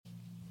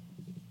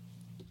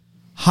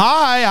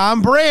Hi,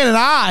 I'm Brandon.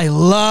 I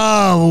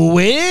love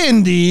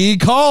Wendy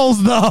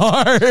Calls the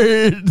Heart.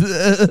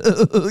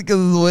 Because it's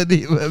a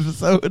Wendy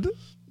episode.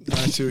 I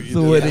see what you It's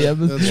a Wendy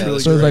episode. That's really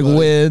so it's great, like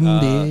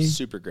Wendy.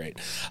 Super great.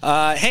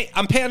 Hey,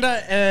 I'm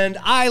Panda, and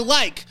I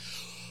like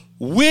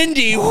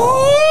Wendy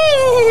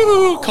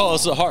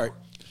Calls the Heart.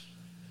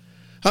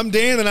 I'm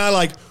Dan, and I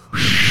like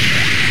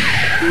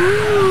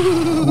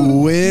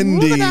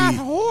Wendy.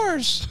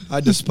 Horse. I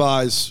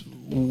despise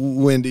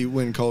Wendy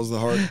when calls the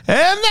heart.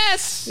 And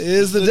this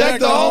Is the Deck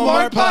the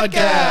Hallmark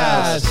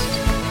podcast.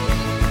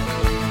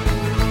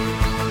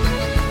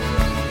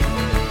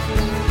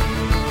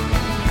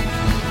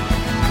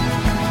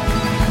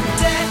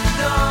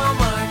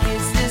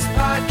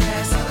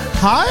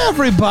 Hi,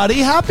 everybody.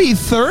 Happy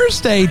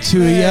Thursday to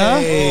you.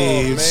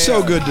 Hey, it's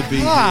so good to be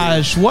here.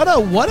 Gosh, what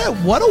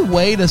a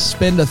way to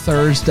spend a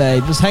Thursday.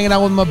 Just hanging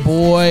out with my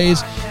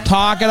boys,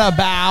 talking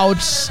about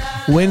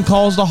When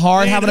Calls the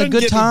Heart, Man, having it a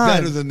good doesn't get time.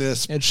 better than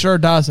this. It sure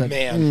doesn't.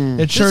 Man,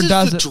 It sure this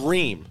doesn't. is the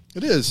dream.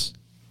 It is.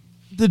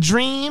 The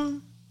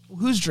dream?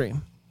 Whose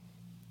dream?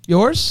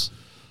 Yours?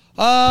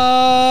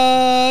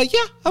 Yeah,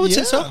 I would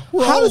say so.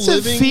 We're How all does it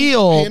living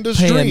feel, Panda's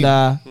dream.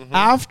 Panda,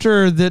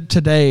 after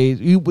today?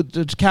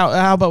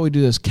 How about we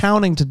do this?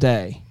 Counting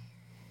today.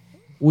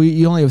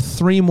 You only have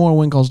 3 more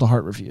When Calls the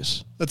Heart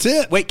reviews. That's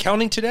it. Wait,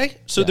 counting today?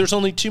 So there's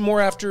only 2 more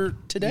after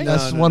today?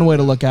 That's one way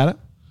to look at it.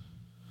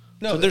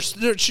 No, there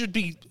should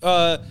be.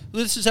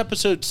 This is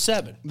episode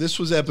 7. This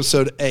was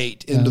episode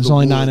 8. Into there's the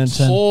only woods. 9 and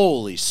 10.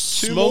 Holy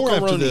 2 more after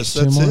smoke-a-roni. this. 2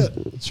 That's more.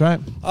 it. That's right.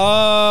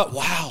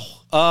 Wow.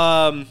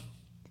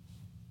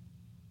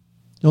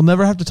 You'll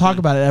never have to talk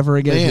about it ever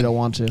again if you don't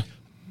want to.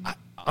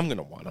 I'm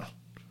gonna wanna.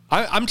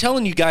 I'm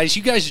telling you guys.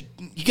 You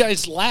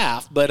guys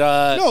laugh, but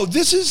No,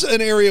 this is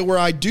an area where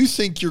I do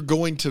think you're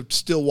going to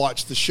still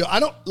watch the show.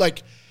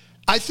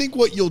 I think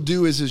what you'll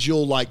do is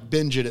you'll like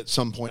binge it at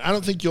some point. I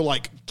don't think you'll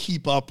like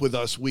keep up with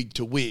us week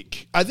to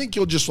week. I think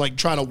you'll just like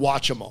try to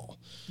watch them all.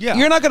 yeah.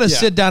 You're not going to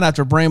sit down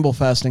after Bramble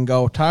Fest and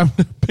go, time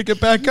to pick it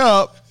back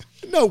up.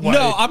 No way.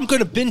 No, I'm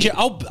gonna binge it.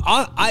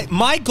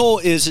 My goal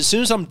is as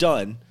soon as I'm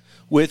done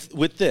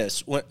with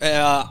this,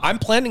 I'm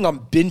planning on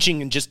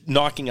binging and just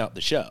knocking out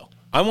the show.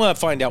 I want to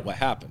find out what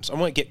happens. I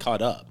want to get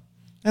caught up.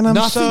 And I'm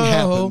Nothing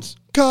happens.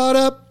 Caught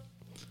up.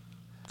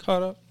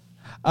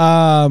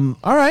 All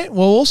right.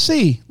 Well, we'll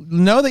see.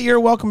 Know that you're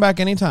welcome back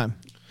anytime.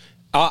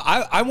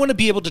 I want to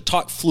be able to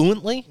talk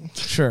fluently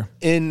Sure.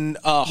 in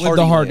With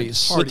the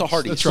Hardys. With the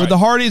Hardys. That's right. With the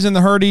Hardys and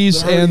the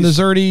Hurdies and the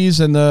Zerdies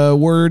and the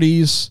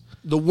Wordies.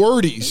 The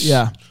wordies.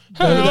 Yeah.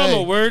 Hey, I'm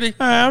a wordy. Hey,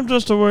 I'm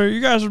just a word.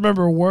 You guys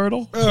remember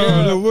Wordle? The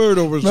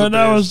Wordle was Man,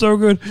 that was so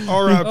good.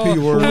 R.I.P.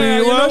 Word. Hey,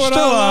 you know what I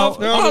love?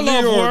 Now I the New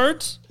love York-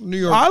 words. New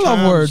York I love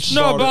Times words.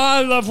 No, started. but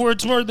I love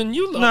words more than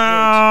you love words.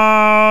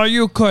 No,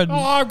 you couldn't. Oh,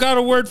 I've got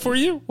a word for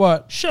you.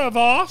 What? Shove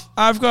off.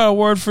 I've got a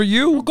word for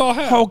you. Go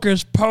ahead.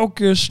 Hocus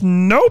pocus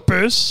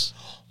nopus.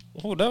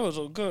 Oh, that was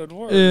a good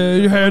word. Yeah,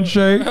 your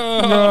handshake.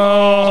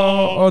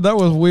 No. Oh, that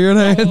was weird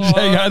handshake.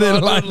 I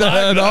didn't like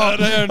that at all. I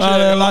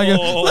didn't like it.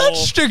 Let's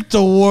stick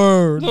to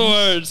words.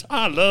 Words.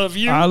 I love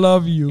you. I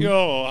love you.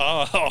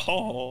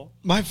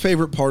 My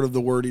favorite part of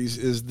the wordies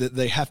is that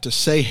they have to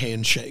say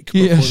handshake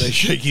Yes. before they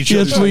shake each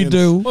other's Yes, we hands.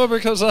 do. Well,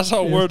 because that's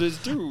how words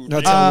do.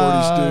 That's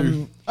how wordies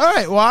do. All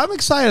right. Well, I'm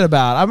excited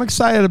about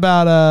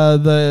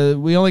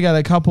we only got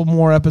a couple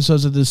more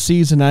episodes of this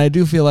season. And I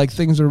do feel like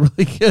things are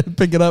really good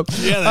picking up.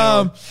 Yeah, they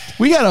are.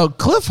 We got a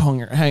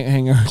cliffhanger.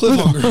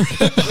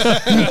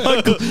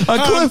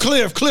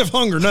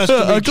 Cliffhanger. Nice to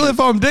meet A you. cliff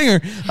home dinger.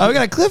 We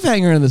got a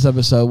cliffhanger in this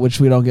episode, which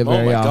we don't get Oh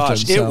very my often.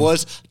 gosh, it so.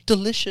 was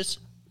delicious.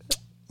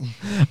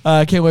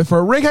 Can't wait for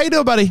it. Rick, how you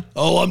doing, buddy?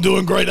 Oh, I'm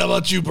doing great. How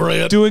about you,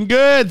 Brad? Doing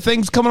good.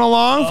 Things coming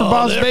along for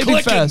Boss they're Baby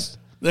clicking. Fest.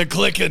 They're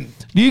clicking.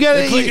 You got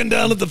They're it. clicking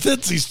down at the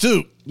Fitzies,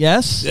 too.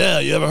 Yes. Yeah,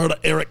 you ever heard of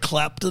Eric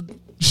Clapton?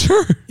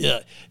 Sure. Yeah,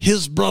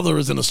 his brother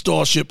is in a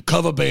Starship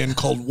cover band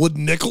called Wood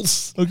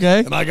Nichols. Okay.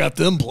 And I got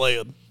them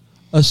playing.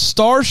 A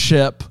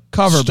Starship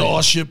cover band.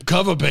 Starship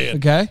cover band.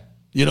 Okay.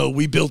 You know,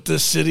 we built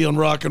this city on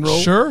rock and roll.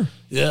 Sure.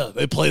 Yeah,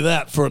 they play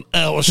that for an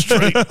hour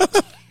straight.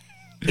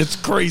 It's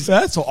crazy.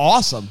 That's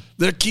awesome.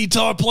 Their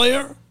guitar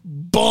player,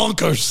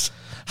 bonkers.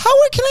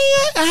 How can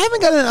I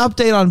haven't got an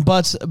update on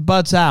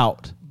Butts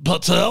Out.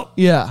 Butts out?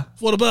 Yeah.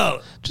 What about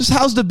it? Just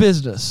how's the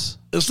business?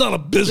 It's not a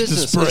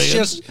business brand. It's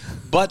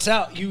just butts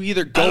out. You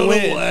either I don't go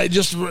know. in. I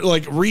just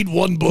like read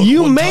one book.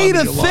 You one made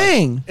time a in your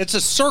thing. life. It's a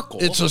circle.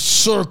 It's a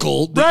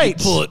circle that Right.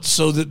 you put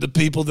so that the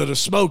people that are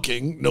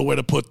smoking know where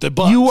to put their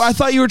butts. I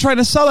thought you were trying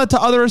to sell that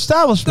to other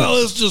establishments. No,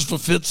 it's just for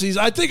Fitzies.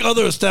 I think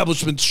other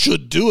establishments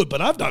should do it,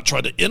 but I've not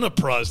tried to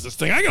enterprise this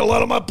thing. I got a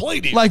lot on my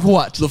plate here. Like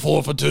what? The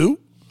 4 for 2,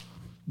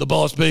 the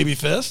Boss Baby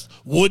Fest,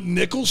 Wood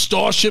Nickel,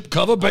 Starship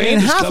cover band. I mean,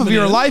 is half of coming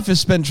your in. life is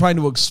spent trying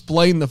to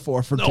explain the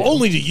 4 for 2. No,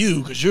 only to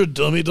you because you're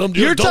dummy dumb.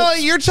 You're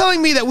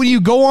telling me that when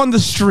you go on the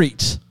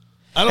street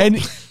I don't.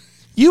 and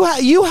you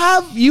have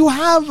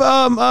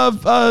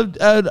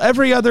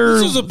every other.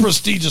 This is a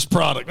prestigious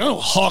product. I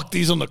don't hawk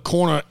these on the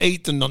corner of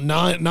 8th and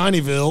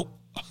 90ville.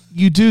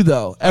 You do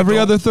though. Every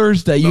don't. other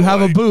Thursday, you No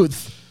have a way.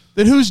 booth.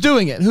 Then who's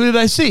doing it? Who did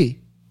I see?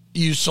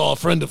 You saw a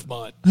friend of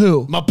mine.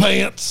 Who? My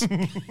pants.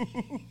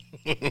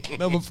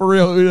 No, but for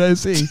real, who did I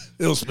see?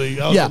 It was me.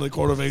 I was on the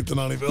corner of 8th and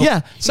Honeyville.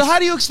 Yeah. So how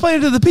do you explain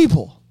it to the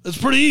people? It's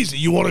pretty easy.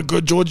 You want a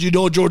good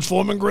George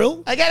Foreman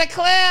grill? I got a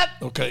clip.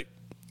 Okay.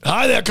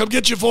 Hi there. Come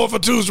get your 4 for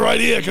 2s right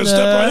here. Come step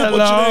right up.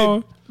 What's your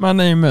name? My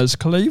name is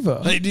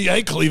Cleaver.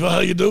 Hey, Cleaver. How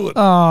you doing?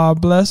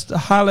 Blessed,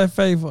 highly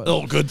favored.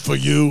 Oh, good for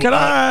you. Can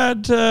I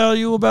tell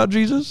you about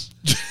Jesus?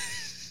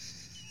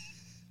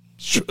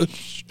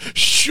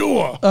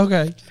 Sure.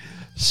 Okay.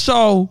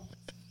 So,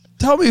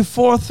 tell me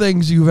 4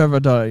 things you've ever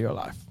done in your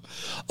life.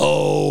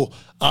 Oh,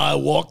 I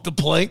walked the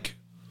plank.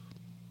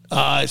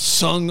 I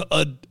sung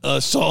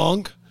a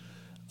song.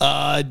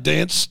 I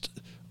danced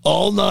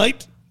all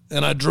night.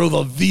 And I drove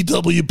a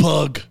VW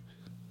Pug.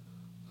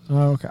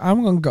 Okay.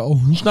 I'm going to go.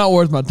 It's not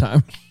worth my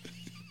time.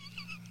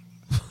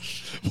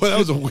 Well, that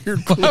was a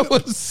weird clip. That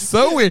was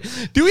so weird.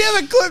 Do we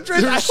have a clip,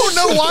 Trace? I don't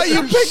know why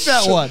you picked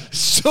that one.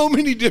 So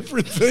many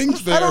different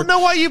things there. I don't know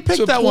why you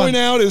picked that one. To point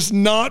out is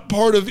not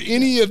part of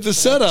any of the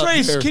setup.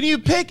 Trace, there. can you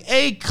pick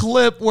a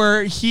clip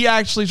where he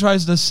actually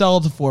tries to sell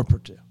the 4 for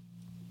 2?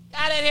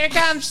 Got it. Here it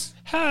comes.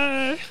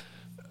 Hi.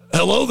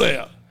 Hello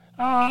there.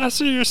 I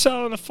see you're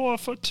selling a 4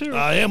 for 2.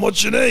 I am.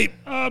 What's your name?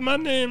 My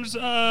name's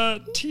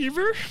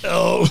Teaver.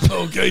 Oh,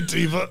 okay,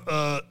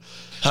 Tiva.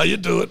 How you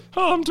doing?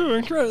 Oh, I'm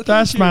doing great.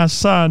 That's my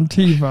son,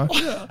 Tiva.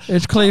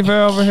 It's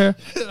Cleaver over here.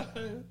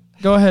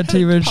 Go ahead,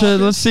 Tiva.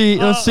 Let's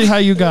see how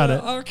you got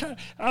it. Okay.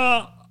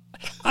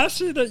 I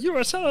see that you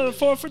are selling a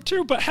 4 for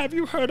 2, but have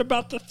you heard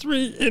about the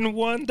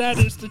 3-in-1? That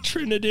is the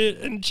Trinity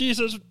and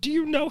Jesus. Do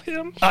you know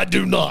him? I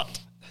do not.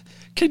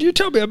 Can you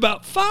tell me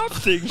about 5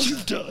 things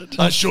you've done?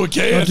 I sure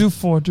can. No, do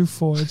 4. Do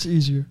 4. It's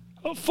easier.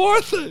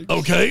 4 things.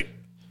 Okay.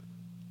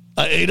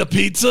 I ate a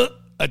pizza.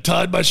 I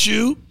tied my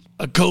shoe.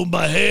 I combed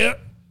my hair.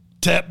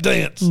 Tap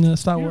dance. No,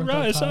 it's not You're worth right.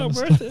 our It's time. not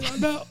worth it. I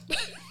know.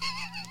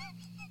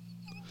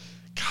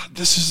 God,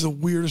 this is the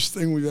weirdest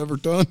thing we've ever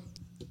done.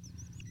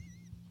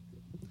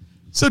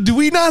 So do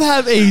we not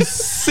have a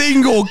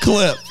single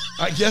clip?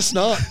 I guess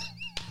not.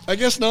 I I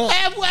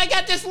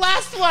got this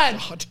last one.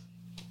 God.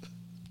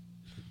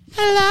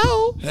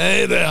 Hello.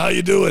 Hey there. How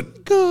you doing?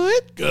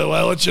 Good. Good.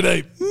 Well, what's your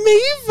name?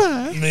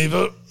 Meva.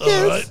 Neva.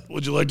 Yes. All right.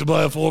 Would you like to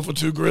buy a 4 for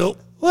 2 grill?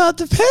 Well, it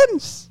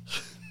depends.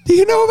 Do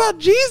you know about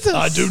Jesus?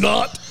 I do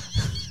not.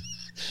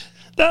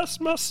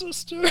 That's my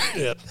sister.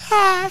 Yeah.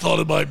 Hi. Thought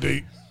it might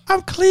be.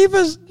 I'm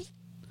Cleaver's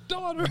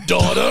Daughter.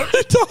 Daughter.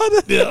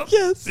 daughter. Yeah.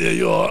 Yes. Yeah,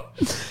 you are.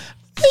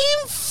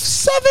 Name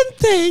 7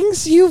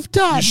 things you've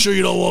done. You sure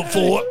you don't want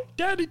 4?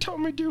 Daddy told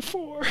me do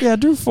 4. Yeah,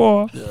 do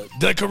 4.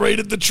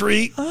 Decorated the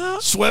tree.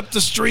 Swept the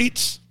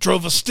streets.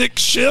 Drove a stick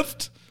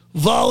shift.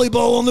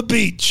 Volleyball on the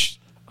beach.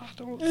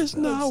 It's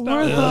not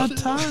worth our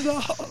time.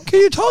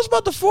 Can you tell us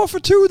about the 4 for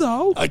 2,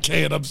 though? I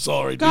can't. I'm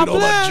sorry. God Do you know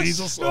bless. about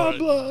Jesus? God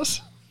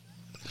bless.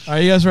 Are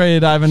you guys ready to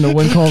dive into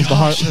When Calls the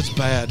Heart? That's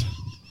bad.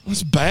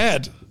 That's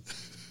bad.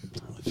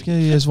 If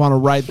you guys want to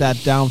write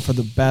that down for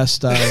the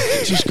best,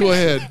 Just go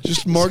ahead.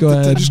 Just mark go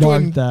ahead, Just go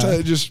mark ahead that.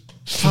 and just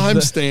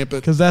timestamp it.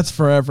 because that's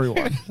for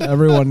everyone.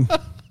 Everyone.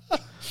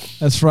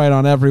 That's right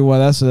on everyone.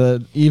 That's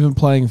an even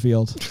playing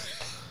field.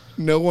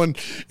 No one.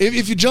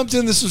 If you jumped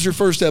in, this was your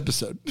first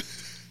episode.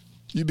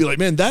 You'd be like,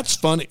 man, that's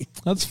funny.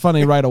 That's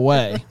funny right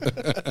away.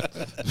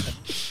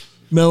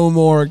 No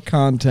more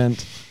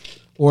content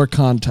or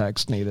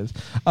context needed.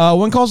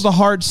 When Calls the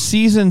Heart,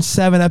 Season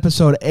 7,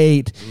 Episode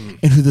 8,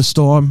 Into the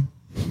Storm.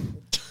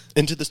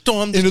 Into the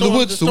storm. Into the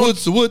woods, the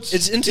woods, the woods.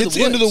 It's into the woods.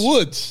 Into the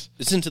woods.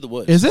 It's into the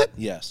woods. Is it?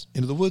 Yes.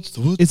 Into the woods,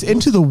 the woods. It's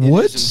Into the It is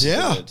Woods? into the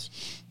Yeah. woods.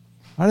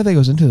 Why do they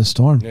go into the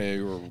storm? Yeah,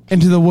 you were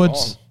Into the Woods.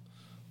 wrong.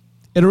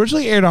 It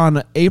originally aired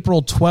on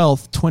April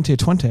 12th,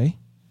 2020.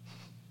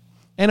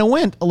 And it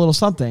went a little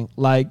something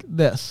like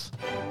this.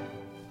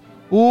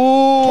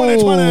 Ooh.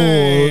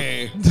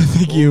 2020.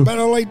 Thank you.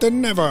 Better late than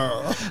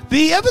never.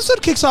 The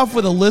episode kicks off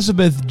with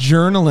Elizabeth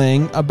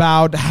journaling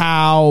about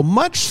how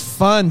much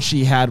fun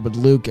she had with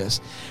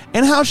Lucas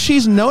and how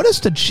she's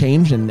noticed a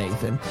change in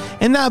Nathan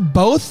and that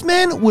both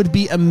men would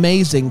be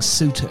amazing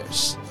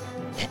suitors.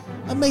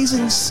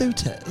 Amazing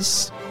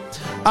suitors.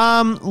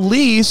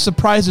 Lee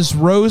surprises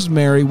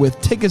Rosemary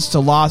with tickets to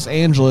Los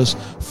Angeles,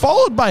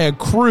 followed by a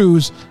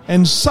cruise,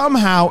 and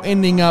somehow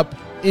ending up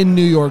in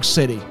New York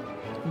City.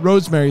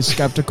 Rosemary's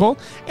skeptical,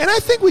 and I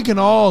think we can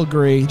all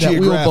agree that we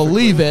will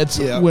believe it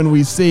when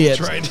we see it.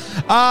 That's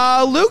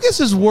right.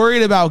 Lucas is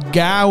worried about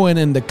Gowan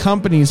and the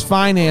company's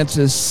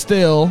finances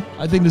still.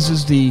 I think this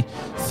is the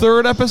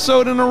 3rd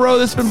episode in a row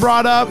that's been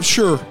brought up.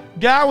 Sure.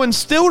 Gowan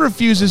still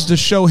refuses to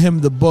show him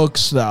the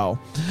books, though.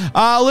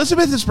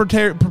 Elizabeth is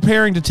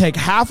preparing to take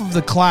half of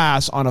the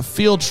class on a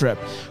field trip.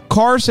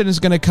 Carson is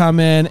going to come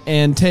in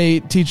and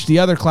teach the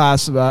other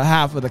class,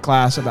 half of the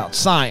class, about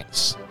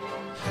science.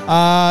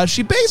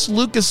 She bakes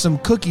Lucas some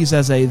cookies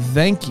as a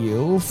thank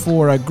you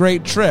for a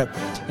great trip,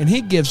 and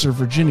he gives her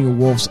Virginia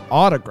Woolf's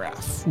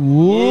autograph.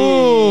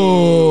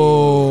 Whoa.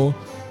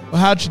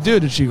 Well, how'd she do?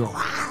 Did she go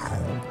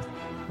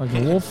like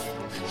a wolf?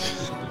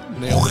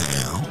 Nailed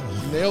it.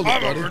 Nailed it,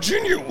 I'm a buddy.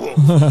 Virginia wolf.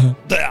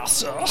 There,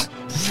 sir.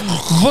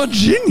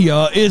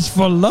 Virginia is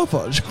for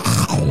lovers.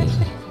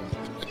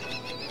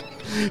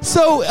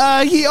 So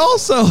he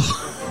also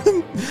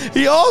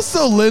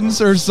lends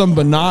her some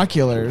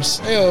binoculars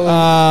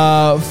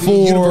The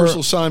for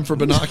universal sign for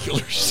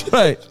binoculars.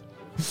 right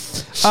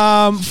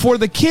for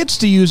the kids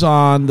to use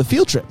on the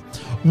field trip.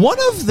 One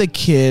of the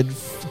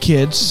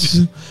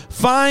kids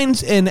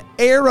finds an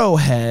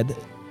arrowhead,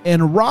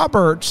 and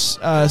Roberts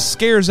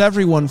scares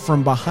everyone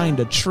from behind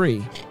a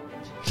tree.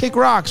 Kick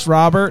rocks,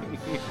 Robert.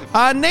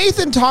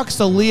 Nathan talks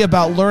to Lee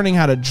about learning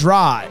how to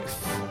drive.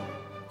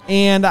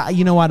 And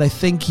you know what? I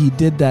think he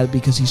did that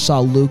because he saw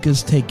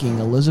Lucas taking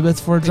Elizabeth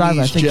for a drive.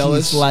 I think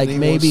jealous, he's like,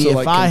 and he wants maybe to,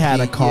 if I had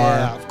a compete. car.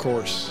 Yeah, of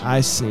course. I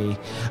see.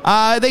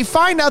 They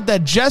find out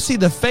that Jesse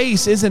the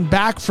Face isn't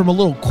back from a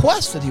little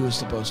quest that he was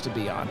supposed to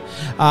be on.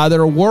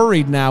 They're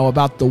worried now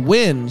about the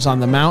winds on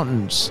the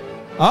mountains.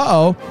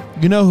 Uh-oh.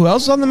 You know who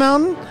else is on the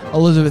mountain?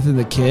 Elizabeth and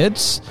the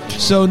kids.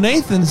 So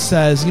Nathan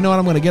says, you know what,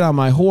 I'm going to get on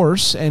my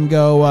horse and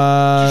go...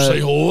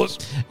 Say horse.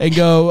 And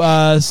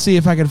go see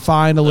if I can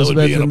find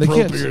Elizabeth and the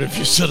kids. If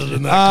you said it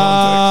in that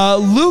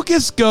context.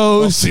 Lucas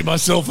goes... See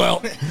myself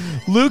out.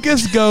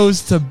 Lucas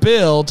goes to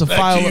Bill to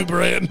file... to you,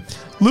 Brian.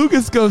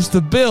 Lucas goes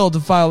to Bill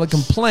to file a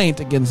complaint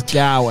against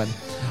Gowan.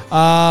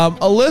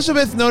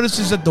 Elizabeth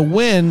notices that the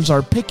winds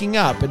are picking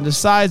up and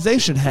decides they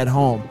should head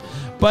home.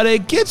 But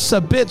it gets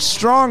a bit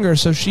stronger,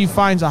 so she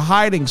finds a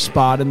hiding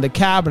spot in the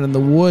cabin in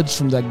the woods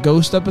from that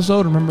ghost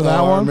episode. Remember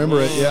that one? I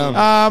remember it,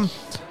 yeah.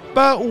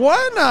 But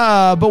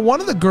one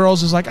of the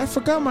girls is like, I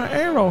forgot my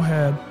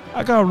arrowhead.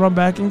 I gotta run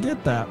back and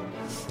get that.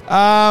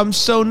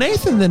 So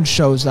Nathan then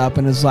shows up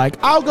and is like,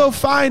 I'll go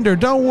find her.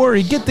 Don't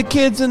worry. Get the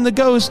kids in the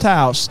ghost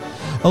house.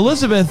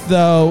 Elizabeth,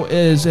 though,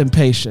 is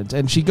impatient,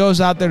 and she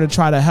goes out there to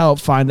try to help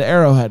find the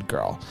arrowhead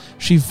girl.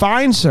 She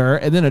finds her,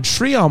 and then a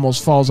tree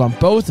almost falls on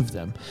both of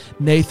them.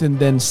 Nathan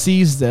then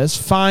sees this,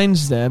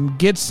 finds them,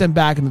 gets them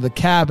back into the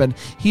cabin.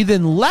 He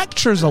then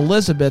lectures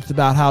Elizabeth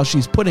about how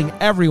she's putting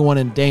everyone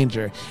in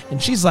danger.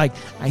 And she's like,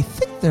 I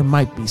think there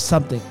might be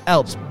something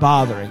else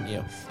bothering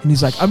you. And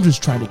he's like, I'm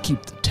just trying to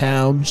keep the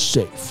town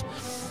safe.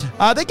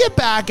 They get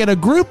back, and a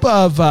group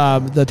of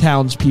the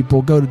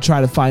townspeople go to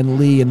try to find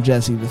Lee and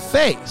Jesse the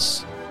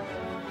Face.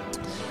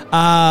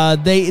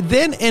 They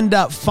then end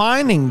up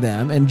finding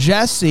them, and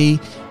Jesse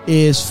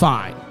is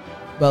fine,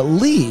 but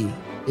Lee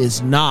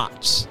is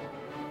not.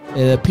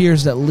 It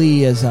appears that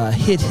Lee has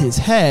hit his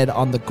head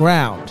on the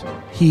ground.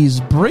 He's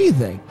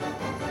breathing,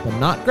 but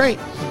not great,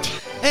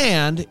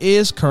 and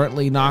is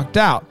currently knocked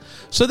out.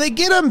 So they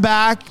get him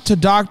back to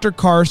Dr.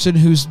 Carson,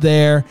 who's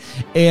there,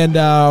 and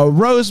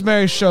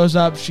Rosemary shows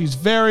up. She's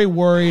very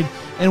worried,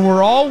 and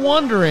we're all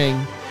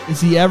wondering, is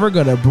he ever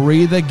going to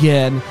breathe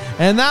again?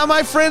 And that,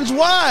 my friends,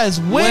 was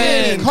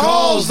Wind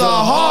Calls the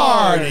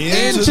Heart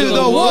into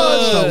the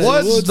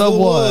woods. The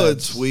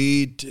woods.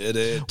 We did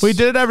it. We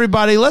did it,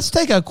 everybody. Let's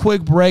take a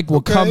quick break.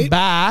 We'll come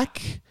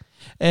back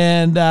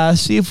and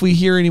see if we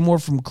hear any more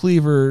from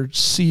Cleaver,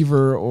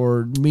 Seaver,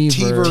 or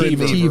Meaver.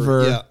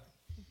 Teaver. Yeah.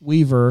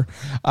 Weaver.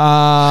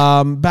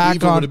 Back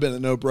Weaver on. would have been a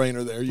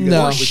no-brainer there. You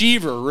No. Or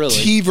Sheaver, really.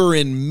 Teaver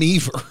and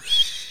Meaver.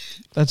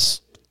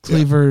 That's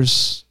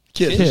Cleaver's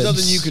Kids. There's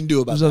nothing you can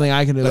do about There's that. nothing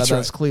I can do about That's that.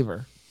 right. It's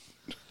Cleaver.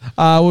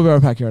 We'll be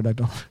right back here,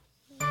 Doctor.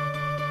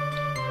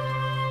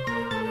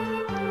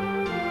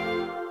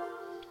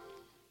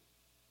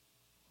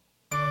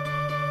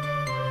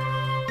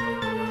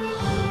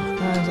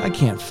 Guys, I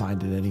can't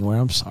find it anywhere.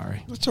 I'm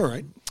sorry. That's all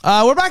right.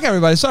 We're back,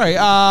 everybody. Sorry.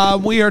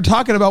 We are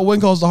talking about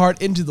Wind Calls the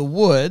Heart into the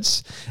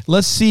woods.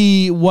 Let's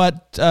see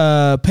what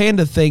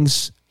Panda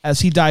thinks as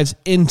he dives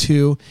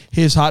into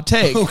his hot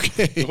take.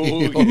 Okay.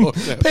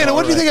 Panda,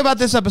 what do you think about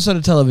this episode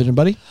of television,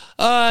 buddy?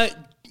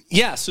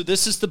 Yeah, so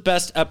this is the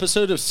best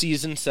episode of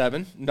season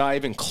 7. Not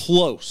even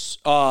close.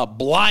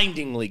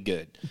 Blindingly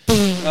good.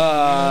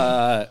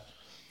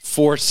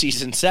 For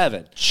season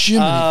 7.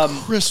 Jiminy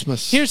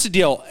Christmas. Here's the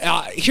deal.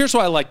 Here's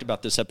what I liked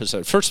about this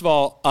episode. First of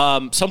all,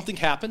 something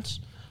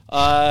happens.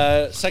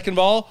 Second of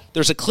all,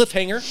 there's a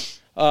cliffhanger.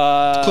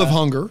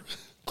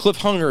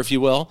 Cliffhanger, if you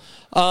will.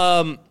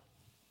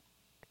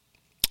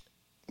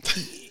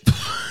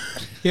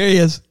 Here he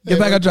is. Get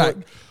back on track.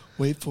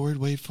 Wait for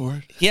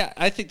it. Yeah,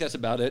 I think that's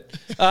about it.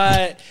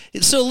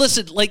 So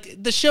listen,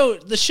 like the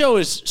show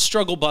is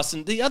struggle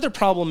busting. The other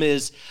problem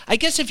is, I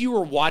guess if you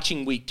were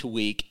watching week to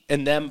week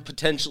and then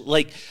potentially,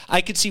 like,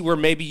 I could see where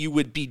maybe you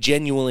would be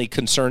genuinely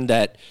concerned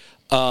that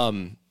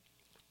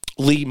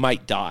Lee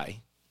might die.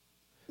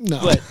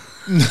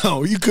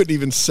 No, you couldn't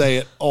even say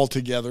it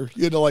altogether.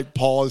 You had to like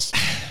pause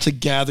to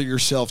gather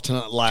yourself to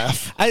not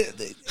laugh.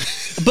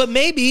 But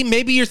maybe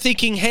you're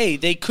thinking, hey,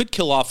 they could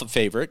kill off a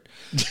favorite.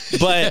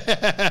 But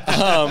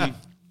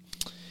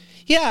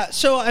yeah,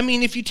 so I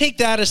mean, if you take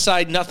that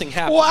aside, nothing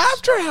happens. Well,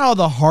 after how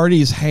the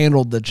Hardys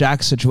handled the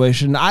Jack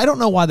situation, I don't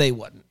know why they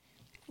wouldn't.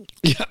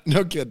 Yeah,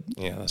 no kidding.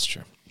 Yeah, that's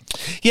true.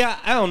 Yeah,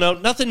 I don't know.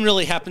 Nothing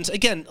really happens.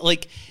 Again,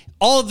 like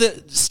all of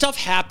the stuff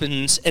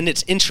happens and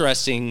it's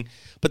interesting,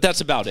 but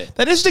that's about it.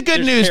 That is the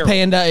good news,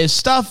 Panda, is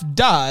stuff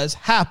does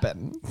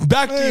happen.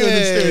 Back to you in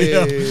the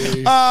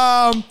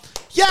studio.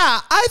 Yeah,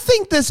 I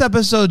think this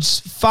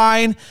episode's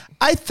fine.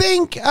 I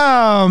think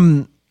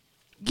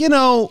you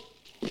know,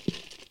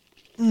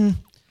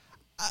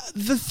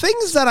 the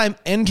things that I'm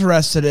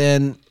interested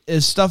in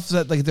is stuff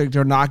that like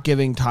they're not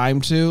giving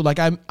time to. Like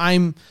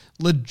I'm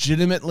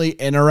legitimately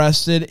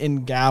interested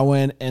in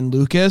Gowan and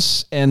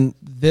Lucas and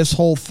this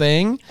whole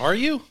thing. Are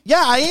you?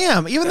 Yeah, I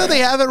am. Even though they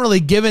haven't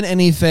really given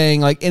anything,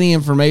 like any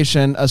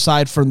information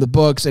aside from the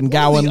books and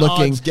Gowan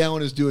looking.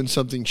 Gowan is doing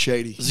something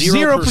shady.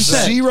 0%.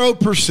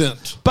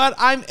 0%. But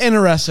I'm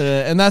interested in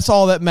it, and that's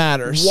all that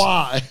matters.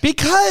 Why?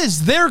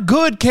 Because they're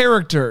good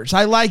characters.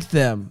 I like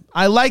them.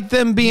 I like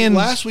them being.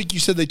 Last week you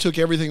said they took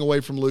everything away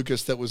from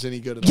Lucas that was any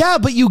good at all. Yeah,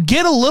 but you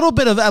get a little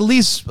bit of at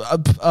least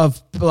a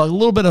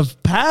little bit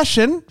of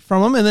passion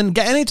from them, and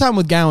then anytime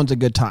with Gowan's a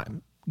good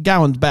time.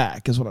 Gowan's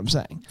back is what I'm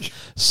saying.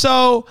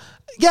 So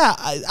yeah,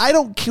 I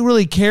don't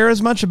really care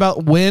as much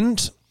about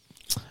Wind.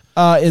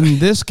 In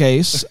this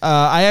case,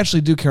 I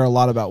actually do care a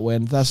lot about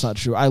Wind. That's not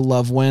true. I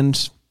love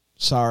Wind.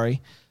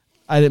 Sorry.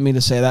 I didn't mean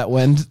to say that,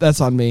 Wind.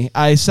 That's on me.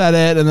 I said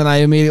it, and then I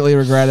immediately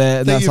regret it,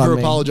 and Thank that's you on for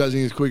me.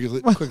 apologizing as quickly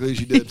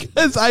as you did.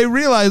 Because I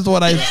realized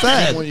what I I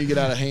said. don't want you to get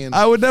out of hand.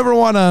 I would never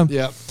want to.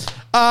 Yeah.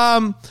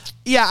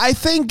 Yeah, I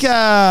think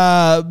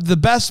the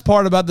best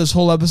part about this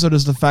whole episode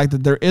is the fact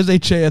that there is a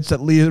chance that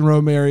Lee and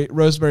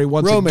Rosemary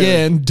once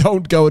again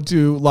don't go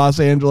to Los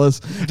Angeles,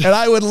 and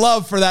I would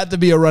love for that to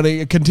be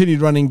a continued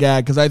running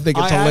gag because I think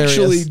it's hilarious.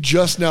 I actually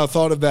just now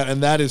thought of that,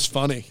 and that is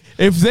funny.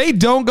 If they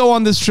don't go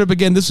on this trip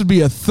again, this would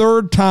be a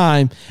third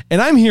time,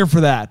 and I'm here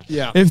for that.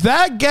 Yeah. If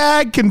that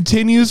gag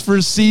continues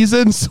for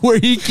seasons where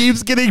he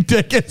keeps getting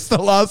tickets to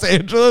Los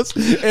Angeles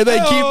and they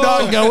keep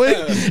not going,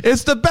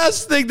 it's the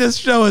best thing this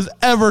show has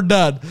ever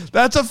done.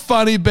 That's a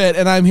funny bit,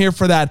 and I'm here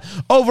for that.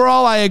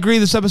 Overall, I agree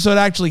this episode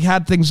actually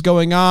had things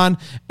going on,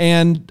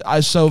 and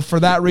so for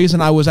that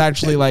reason, I was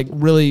actually like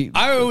really...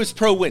 I was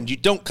pro Wind. You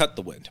don't cut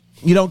the wind.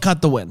 You don't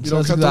cut the wind. You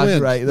don't cut the exactly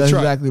wind. right. That's right.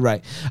 Exactly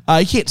right.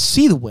 You can't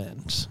see the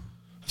wind.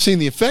 Seen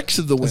the effects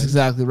of the wind. That's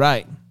exactly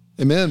right.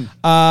 Amen.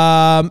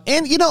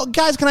 And you know,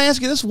 guys, can I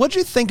ask you this? What do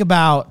you think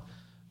about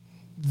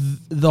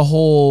the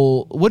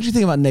whole? What do you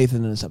think about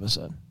Nathan in this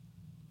episode?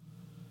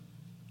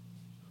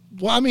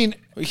 Well, I mean,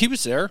 He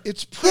was there.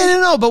 it's pretty. Yeah,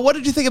 no, but what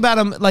did you think about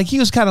him? Like he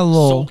was kind of a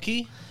little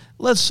Sulky.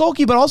 less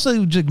sulky, but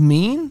also just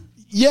mean.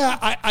 Yeah,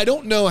 I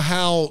don't know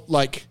how,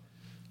 like,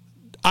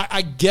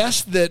 I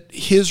guess that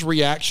his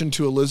reaction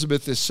to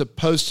Elizabeth is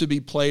supposed to be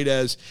played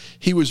as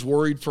he was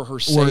worried for her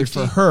safety. Worried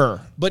for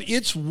her. But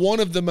it's one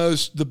of the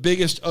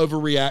biggest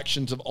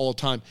overreactions of all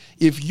time.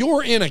 If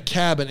you're in a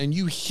cabin and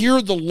you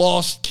hear the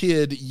lost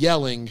kid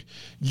yelling,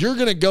 you're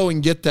going to go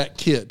and get that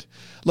kid.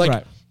 Like,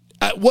 Right.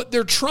 What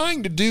they're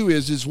trying to do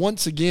is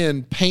once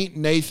again paint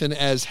Nathan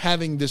as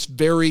having this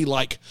very,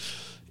 like,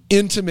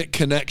 intimate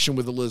connection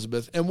with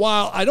Elizabeth. And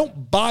while I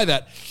don't buy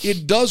that,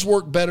 it does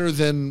work better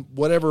than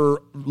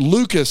whatever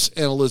Lucas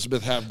and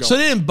Elizabeth have going. So it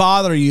didn't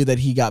bother you that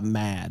he got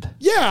mad?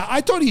 Yeah,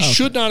 I thought he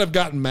should not have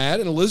gotten mad,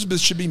 and Elizabeth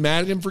should be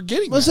mad at him for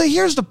getting Well, mad. so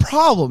here's the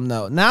problem,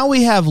 though. Now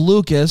we have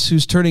Lucas,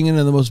 who's turning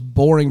into the most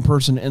boring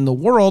person in the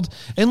world,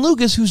 and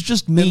Lucas, who's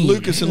just mean. And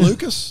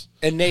Lucas.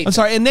 And Nathan. I'm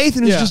sorry, and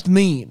Nathan, who's Yeah. just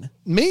mean.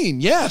 Mean,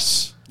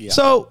 yes. Yeah.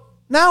 So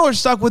now we're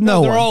stuck with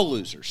no They're one. all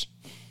losers.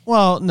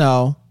 Well,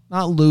 no,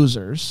 not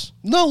losers.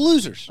 No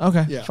losers.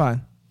 Okay, Yeah.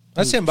 fine.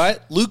 I stand by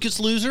it.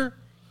 Lucas loser.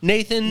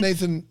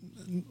 Nathan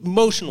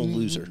emotional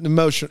loser.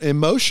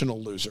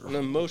 Emotional loser. An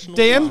emotional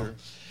Dan? loser.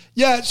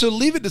 Yeah, so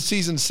leave it to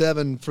season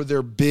 7 for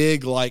their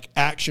big, like,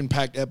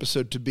 action-packed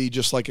episode to be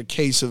just like a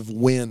case of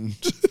wind.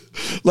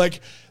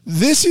 Like,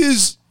 this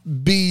is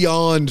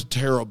beyond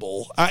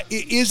terrible.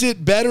 Is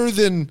it better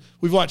than,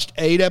 we've watched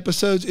 8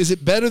 episodes, is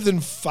it better than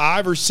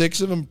 5 or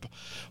 6 of them?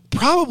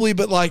 Probably,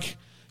 but, like,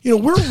 you know,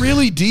 we're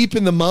really deep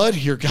in the mud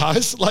here,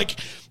 guys. Like,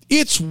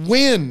 it's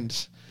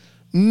wind.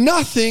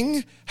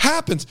 Nothing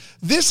happens.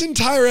 This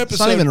entire episode... It's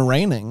not even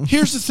raining.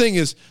 Here's the thing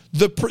is,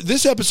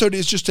 this episode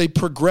is just a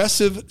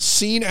progressive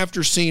scene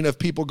after scene of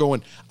people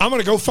going, I'm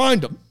going to go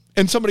find them.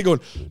 And somebody going,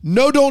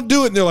 no, don't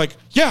do it. And they're like,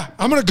 yeah,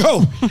 I'm going to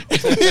go.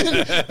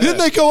 And then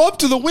they go up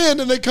to the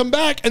wind and they come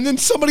back. And then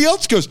somebody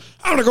else goes,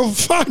 I'm going to go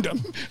find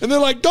them. And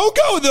they're like, don't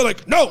go. And they're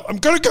like, no, I'm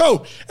going to go.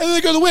 And then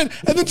they go to the wind.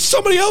 And then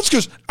somebody else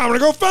goes, I'm going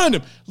to go find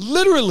them.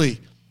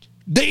 Literally,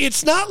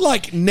 it's not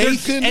like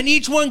Nathan. And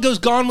each one goes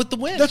Gone with the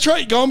Wind. That's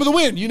right. Gone with the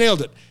Wind. You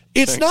nailed it.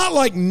 It's not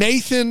like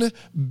Nathan,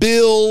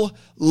 Bill,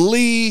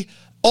 Lee,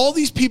 all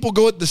these people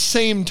go at the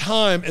same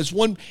time as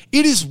one.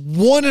 It is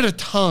one at a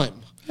time.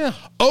 Yeah.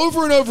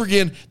 Over and over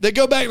again, they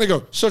go back and they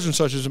go, such and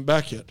such isn't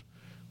back yet.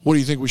 What do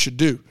you think we should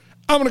do?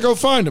 I'm going to go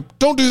find him.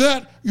 Don't do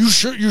that. You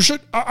should.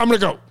 I'm going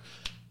to go.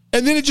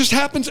 And then it just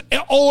happens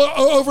all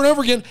over and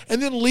over again.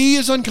 And then Lee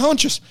is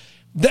unconscious.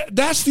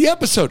 That's the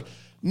episode.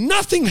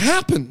 Nothing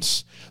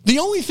happens. The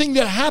only thing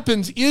that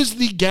happens is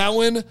the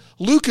Gowan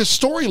Lucas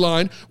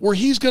storyline where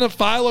he's going to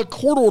file a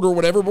court order or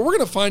whatever, but we're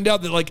going to find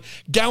out that like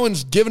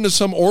Gowan's given to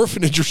some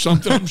orphanage or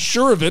something. I'm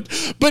sure of it.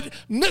 But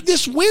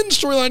this Wynn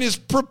storyline is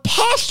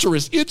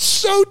preposterous. It's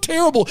so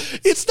terrible.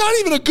 It's not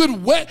even a good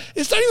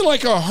it's not even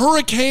like a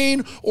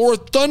hurricane or a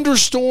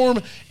thunderstorm.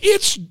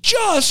 It's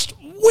just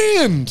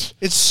wind.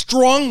 It's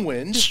strong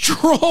wind.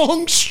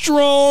 Strong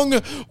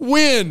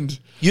wind.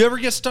 You ever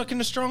get stuck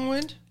in a strong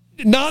wind?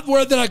 Not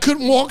where that I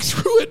couldn't walk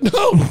through it.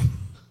 No.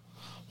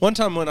 One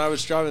time when I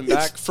was driving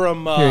back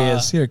from Here he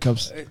is. Here it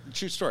comes.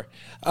 True story.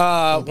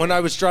 When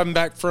I was driving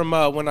back from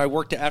when I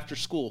worked at After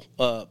School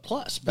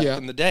Plus back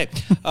in the day,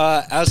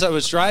 as I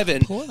was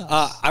driving,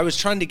 I was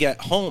trying to get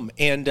home,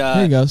 and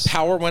Here he goes.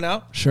 power went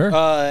out. Sure.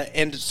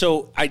 And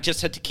so I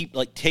just had to keep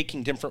like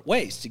taking different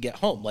ways to get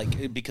home,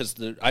 like because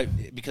I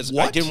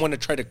didn't want to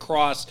try to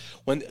cross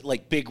when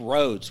like big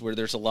roads where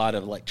there's a lot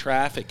of like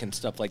traffic and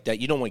stuff like that.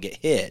 You don't want to get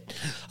hit.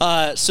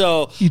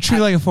 So You treat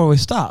it like a four-way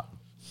stop.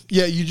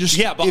 Yeah, you just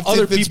but if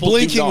other it's people do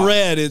blinking not.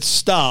 red, it's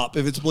stop.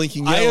 If it's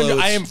blinking yellow,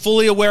 I am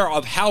fully aware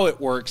of how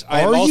it works. I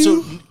am Are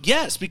also you?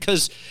 yes,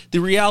 because the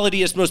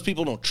reality is most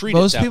people don't treat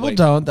Most it that people way.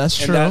 don't, that's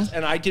And true.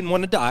 and I didn't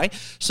want to die,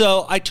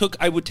 so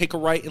I would take a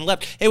right and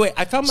left. Anyway,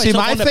 I found See,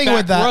 myself my on a thing back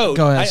with that- road.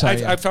 go ahead,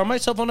 sorry, I found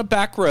myself on a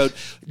back road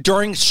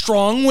during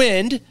strong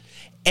wind.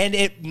 And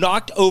it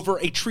knocked over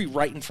a tree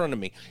right in front of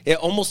me. It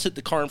almost hit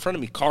the car in front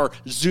of me. Car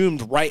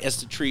zoomed right as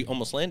the tree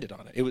almost landed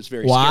on it. It was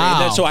very scary.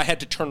 And then, so I had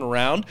to turn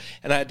around,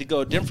 and I had to go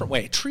a different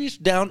way. Trees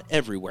down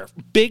everywhere.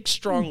 Big,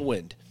 strong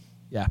wind.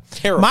 Yeah.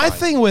 Terrifying. My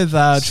thing with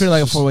treating it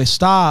like a four-way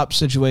stop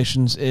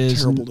situations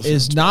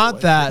is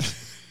not that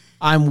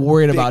I'm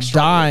worried about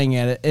dying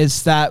at it.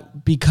 It's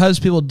that because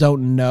people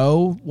don't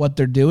know what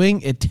they're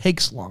doing, it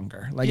takes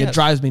longer. Like it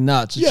drives me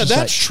nuts. It's yeah, just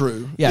that's like,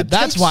 true. Yeah,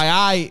 that's why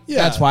I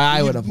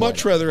would you'd avoid much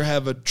it. rather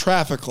have a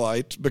traffic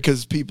light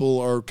because people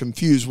are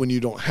confused when you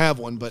don't have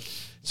one. But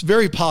it's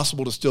very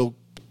possible to still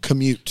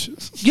commute.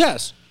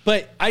 Yes,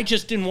 but I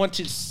just didn't want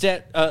to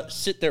sit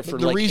there for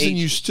The like reason 8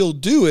 you still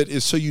do it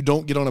is so you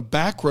don't get on a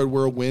back road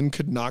where a wind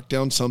could knock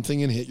down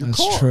something and hit your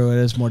car. That's true. It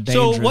is more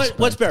dangerous. So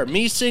what's better?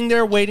 Me sitting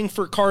there waiting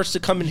for cars to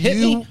come and hit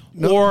me?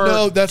 Or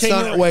no, that's taking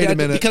not. Wait a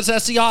minute, because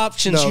that's the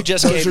options No, you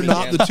just those gave are me.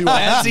 not Dan. the two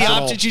That's the options at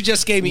all. options you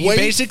just gave me. Wait- You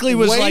basically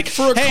was wait like,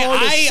 for a "Hey, car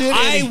to sit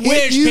I and hit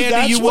wish, you." Panda,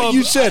 That's you what won't-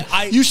 you said.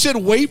 I- You said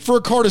wait for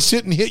a car to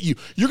sit and hit you.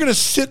 You're going to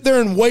sit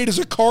there and wait as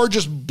a car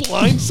just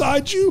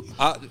blindsides you.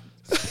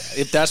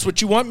 If that's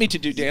what you want me to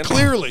do, Dan.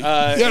 Clearly.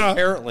 Yeah.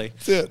 Apparently.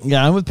 That's it.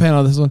 Yeah, I'm with Pan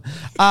on this one.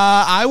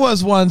 I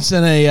was once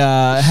in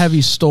a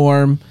heavy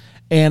storm,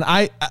 and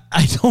I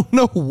don't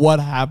know what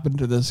happened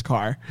to this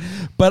car,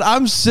 but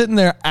I'm sitting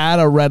there at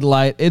a red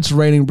light. It's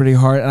raining pretty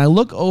hard, and I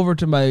look over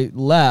to my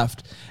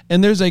left,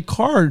 and there's a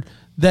car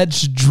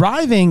that's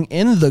driving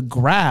in the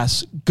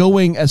grass,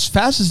 going as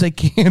fast as they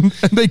can,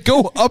 and they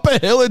go up a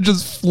hill and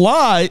just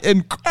fly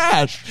and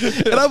crash.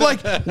 And I'm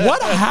like,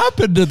 what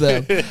happened to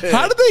them?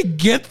 How did they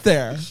get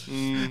there?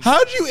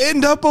 How'd you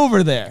end up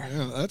over there?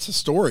 Yeah, that's a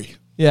story.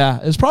 Yeah,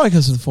 it's probably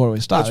because of the four-way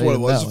stop. That's what it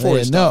was. No, A four-way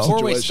yeah, stop. no.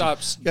 Four-way situation.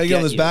 stops Got to get on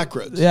get those you. back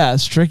roads. Yeah,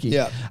 it's tricky.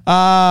 Yeah.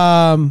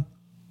 All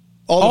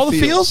the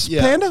feels,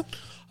 Yeah. Panda?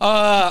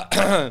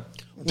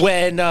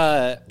 When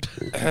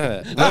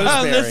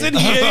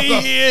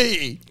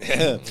Rosemary,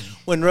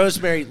 when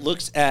Rosemary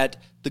looks at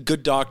the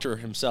good doctor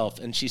himself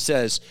and she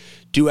says,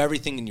 "Do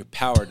everything in your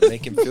power to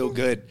make him feel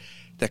good,"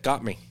 that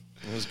got me.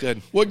 It was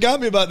good. What got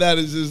me about that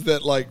is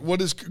that like,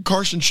 what is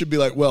Carson should be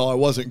like? Well, I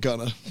wasn't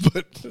gonna,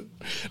 but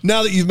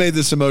now that you've made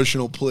this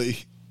emotional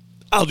plea,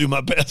 I'll do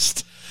my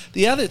best.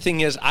 The other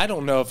thing is, I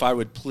don't know if I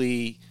would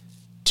plea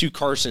to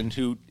Carson,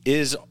 who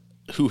has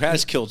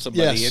killed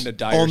somebody Yes, in a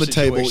dire on the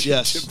table.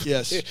 situation.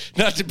 Yes, yes.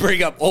 Not to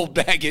bring up old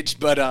baggage,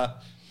 but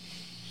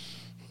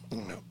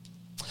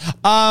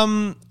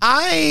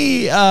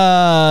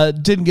I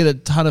didn't get a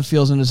ton of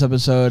feels in this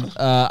episode.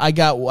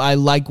 I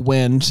like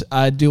wind.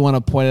 I do want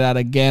to point it out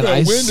again.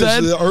 Yeah,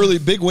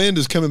 the big wind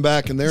is coming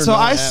back, and they're So not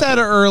I said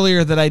happy.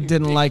 earlier that I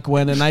didn't like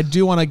wind, and I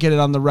do want to get it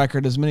on the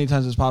record as many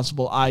times as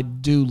possible. I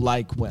do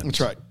like wind.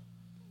 That's right.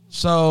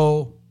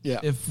 So Yeah.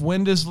 if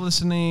wind is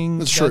listening,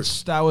 That's true.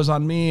 that was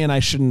on me, and I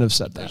shouldn't have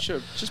said that.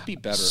 should just be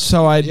better.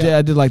 So I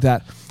did like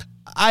that.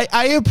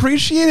 I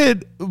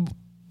appreciated.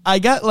 I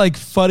got like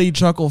funny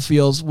chuckle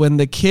feels when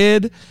the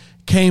kid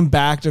came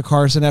back to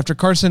Carson after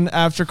Carson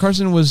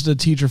was the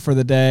teacher for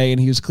the day,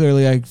 and he was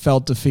clearly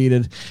felt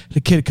defeated.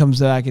 The kid comes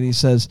back and he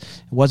says,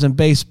 "It wasn't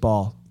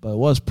baseball, but it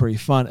was pretty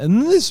fun."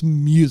 And this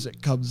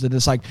music comes in.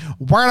 It's like,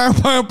 and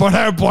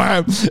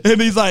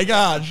he's like,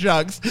 "Ah,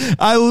 shucks."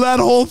 That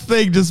whole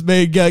thing just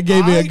gave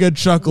me a good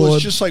chuckle.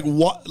 Was just like,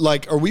 what?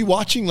 Like, are we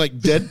watching like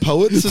Dead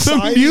Poets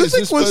Society?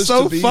 music Is this was supposed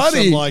so to be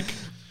funny. some, like,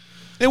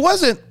 It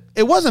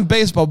wasn't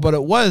baseball, but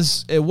it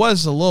was a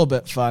little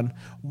bit fun.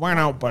 Hey,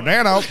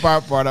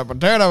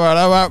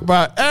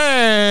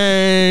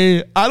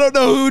 I don't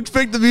know who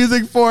picked the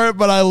music for it,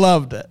 but I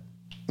loved it.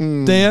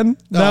 Dan?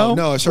 No?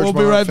 No, I searched We'll my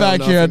be heart, right back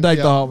found here at nothing.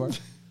 Deck the Yeah. Hallmark.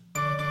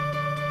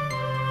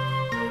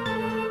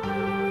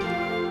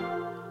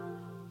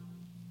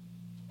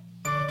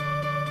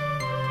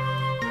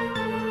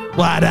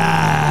 What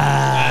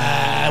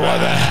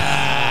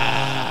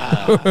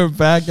We're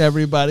back,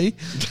 everybody,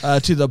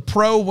 to the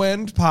Pro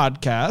Wind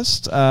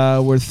podcast.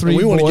 We're three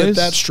boys. We want to get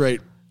that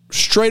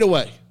straight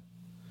away.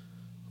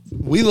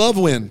 We love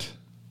wind.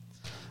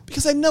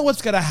 Because I know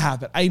what's going to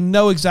happen. I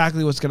know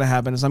exactly what's going to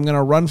happen is I'm going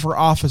to run for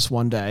office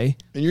one day.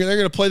 And they're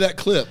going to play that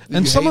clip.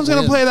 And someone's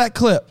going to play that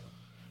clip.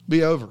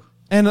 Be over.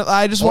 And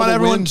I just want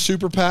everyone... Wind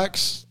super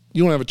PACs,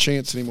 you don't have a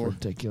chance anymore.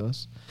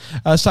 Ridiculous.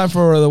 It's time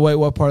for the Wait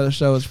What part of the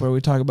show. It's where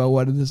we talk about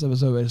what in this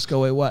episode. Let's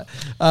go Wait What.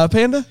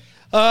 Panda?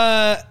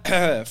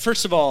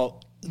 First of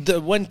all, the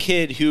one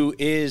kid who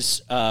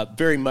is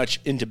very much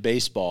into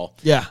baseball.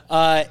 Yeah.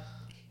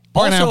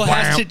 Also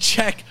has to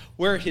check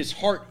where his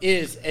heart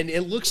is, and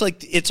it looks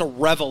like it's a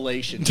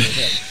revelation to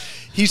him.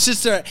 He's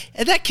just and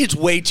that kid's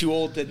way too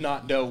old to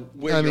not know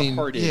where your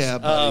heart is. Yeah,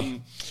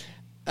 buddy.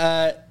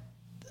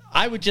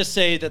 I would just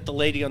say that the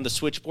lady on the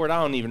switchboard,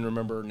 I don't even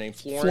remember her name,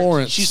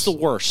 Florence. She's the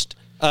worst.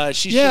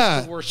 She's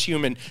just the worst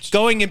human.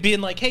 Going and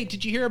being like, hey,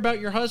 did you hear about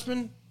your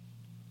husband?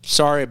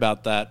 Sorry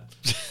about that.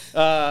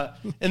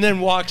 And then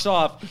walks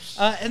off.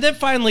 And then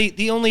finally,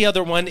 the only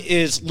other one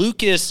is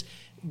Lucas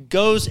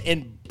goes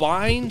and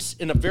binds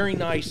in a very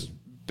nice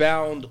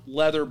bound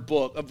leather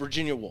book of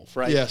Virginia Woolf,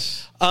 right?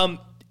 Yes. A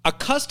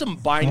custom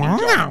binding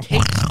job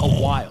takes a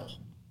while,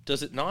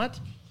 does it not?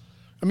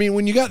 I mean,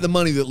 when you got the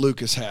money that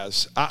Lucas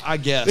has, I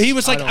guess. He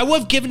was like, I would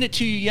have given it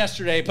to you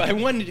yesterday, but I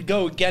wanted to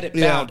go and get it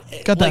bound.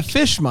 Got that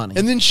fish money.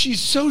 And then she's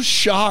so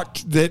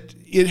shocked that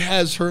it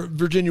has her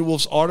Virginia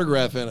Woolf's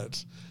autograph in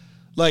it.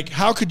 Like,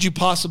 how could you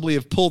possibly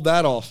have pulled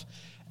that off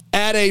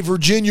at a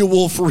Virginia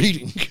Woolf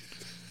reading?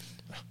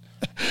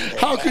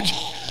 How could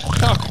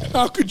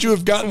you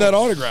have gotten that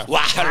autograph? Well,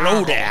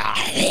 hello there.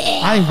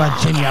 Hi,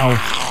 Virginia.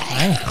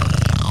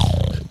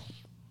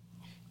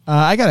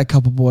 I got a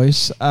couple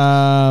boys.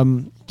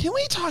 Can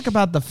we talk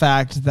about the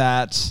fact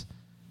that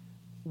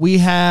we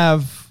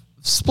have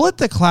split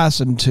the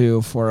class in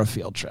two for a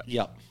field trip?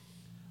 Yep.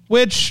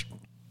 Which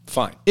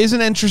fine is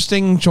an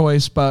interesting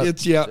choice,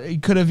 but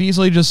it could have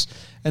easily just,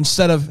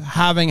 instead of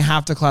having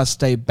half the class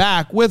stay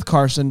back with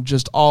Carson,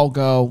 just all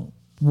go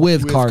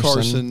with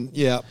Carson.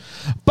 Yeah.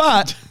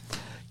 But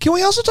can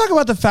we also talk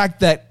about the fact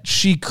that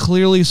she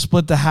clearly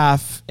split the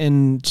half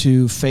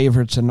into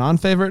favorites and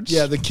non-favorites?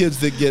 Yeah, the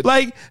kids that get...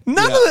 Like,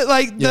 none of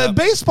the... the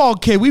baseball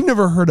kid, we've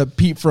never heard a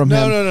peep from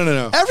him.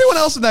 No. Everyone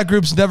else in that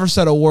group's never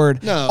said a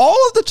word. No.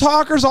 All of the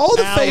talkers, all of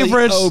the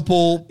favorites...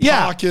 Opal,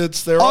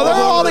 Pockets, they're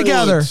all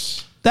together.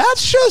 Woods.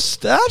 That's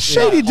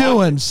shady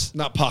doings.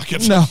 Not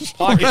Pockets. No.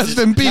 Pockets Rest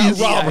in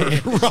peace.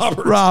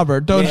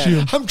 Robert, don't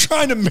you? I'm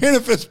trying to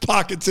manifest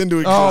Pockets into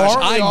existence.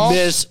 I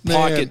miss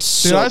Pockets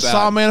so Dude, I bad.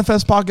 saw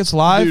Manifest Pockets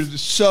live. Dude,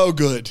 so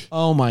good.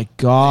 Oh, my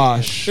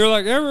gosh. You're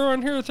like,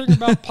 everyone here think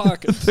about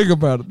Pockets. Think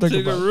about it.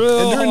 Think about it.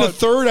 real And during the hard.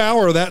 third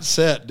hour of that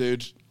set,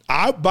 dude,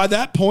 by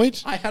that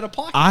point, I had a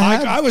Pocket.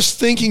 I was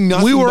thinking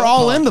nothing. We were but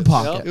all Pockets. in the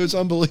Pocket. It was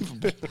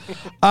unbelievable.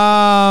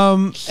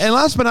 And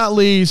last but not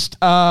least,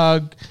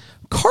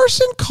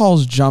 Carson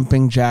calls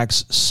jumping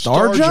jacks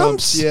star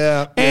jumps.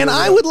 Yeah. And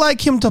I would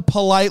like him to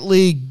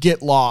politely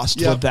get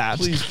lost with that.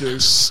 Please do.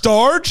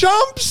 Star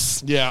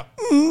jumps? Yeah.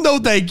 No,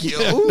 thank you.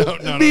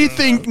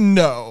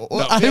 No.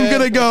 I'm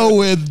going to go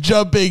with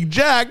jumping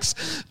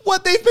jacks,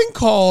 what they've been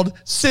called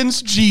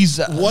since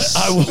Jesus. What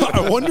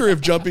I wonder if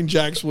jumping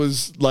jacks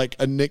was like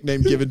a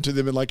nickname given to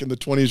them in the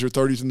 20s or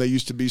 30s, and they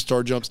used to be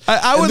star jumps.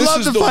 I would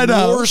love to find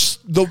out.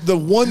 The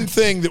one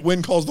thing that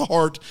Win Calls the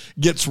Heart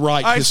gets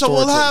right. All right, so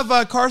we'll historically.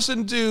 have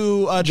Carson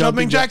do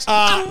jumping jacks.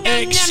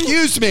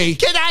 Excuse me.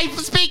 Can I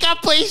speak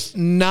up, please?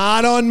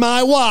 Not on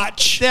my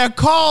watch. They're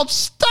called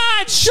star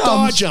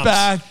jumps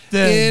back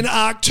then. In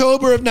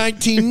October of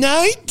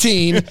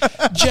 1919,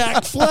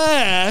 Jack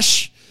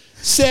Flash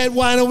said,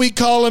 "Why don't we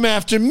call him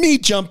after me,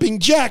 Jumping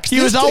Jacks?" He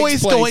was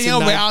always going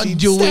around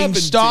doing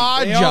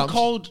star They jumps.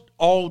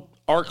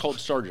 are called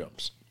star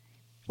jumps.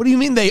 What do you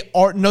mean they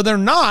are? No, they're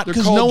not. They're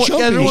Because called no one.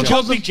 jumping Everyone jacks.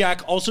 calls them. Jumping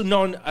jack, also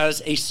known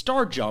as a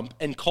star jump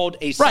and called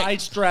a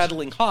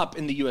side-straddling hop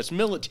in the U.S.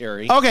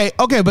 military. Okay,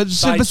 but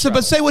Side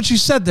straddle. say what you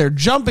said there.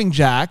 Jumping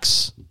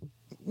jacks.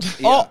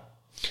 Yeah.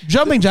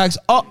 Jumping jacks.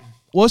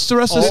 What's the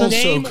rest of The the Also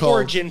sentence? name called-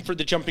 origin for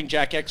the jumping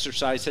jack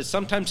exercise has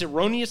sometimes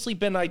erroneously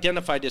been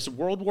identified as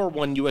World War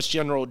I U.S.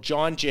 General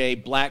John J.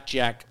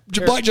 Blackjack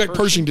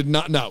Pershing did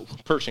not know.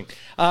 Pershing,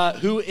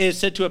 who is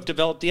said to have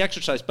developed the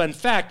exercise. But in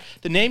fact,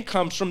 the name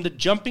comes from the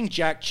jumping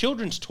jack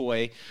children's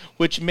toy,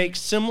 which makes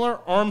similar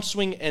arm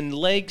swing and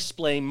leg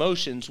splay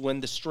motions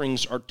when the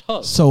strings are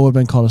tugged. So it would have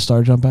been called a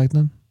star jump back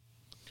then?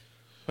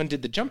 When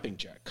did the jumping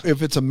jack come?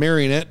 If it's a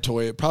marionette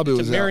toy, it probably It's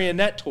was a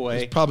marionette toy.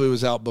 It probably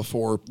was out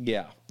before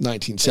Yeah.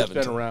 1970.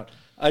 It's been around.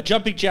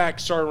 Jumping jack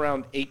started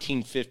around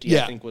 1850,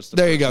 Yeah, I think was the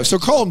there you first go. one. So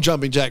call them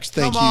Jumping Jacks.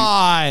 Thank Come you.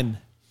 on.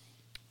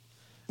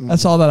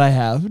 That's all that I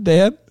have.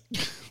 Dan?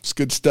 It's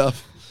good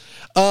stuff.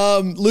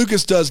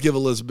 Lucas does give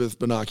Elizabeth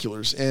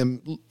binoculars,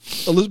 and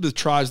Elizabeth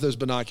tries those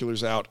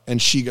binoculars out,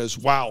 and she goes,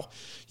 wow,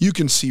 you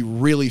can see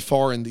really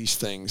far in these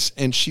things.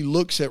 And she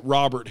looks at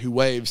Robert, who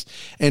waves,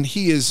 and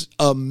he is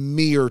a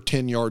mere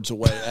 10 yards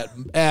away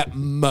at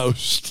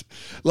most.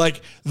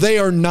 Like, they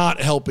are not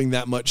helping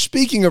that much.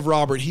 Speaking of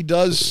Robert, he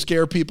does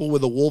scare people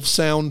with a wolf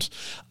sound.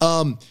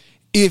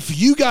 If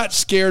you got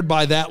scared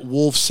by that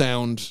wolf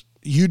sound,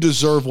 you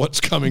deserve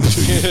what's coming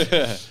to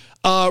you.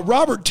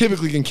 Robert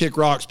typically can kick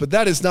rocks, but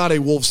that is not a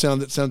wolf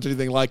sound that sounds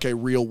anything like a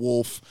real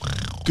wolf.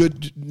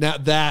 Good. Now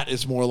that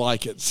is more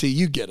like it. See,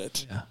 you get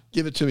it. Yeah.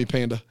 Give it to me,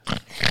 Panda.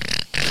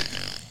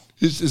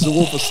 Is the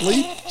wolf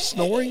asleep?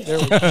 Snoring? There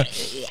we go.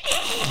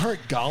 All right,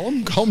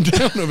 Gollum, calm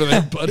down over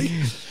there, buddy.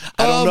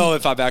 I don't know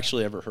if I've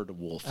actually ever heard a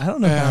wolf. I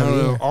don't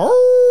know.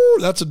 Oh,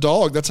 that's a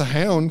dog. That's a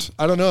hound.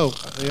 I don't know.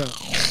 Yeah,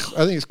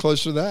 I think it's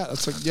closer to that.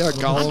 That's like, yeah,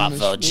 Gollum. I'm a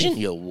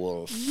Virginia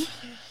wolf.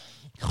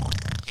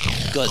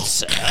 Good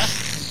sir.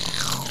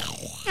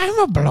 I'm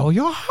going to blow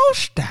your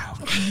house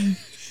down.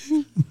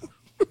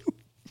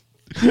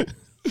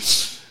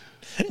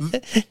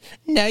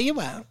 No, you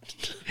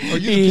won't. Are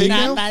you the pig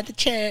Not now? by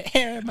the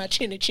hair of my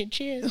chinny chin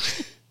chin.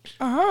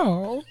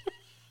 Oh.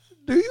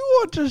 Do you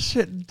want to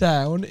sit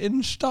down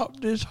and stop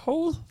this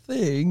whole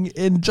thing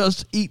and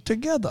just eat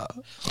together?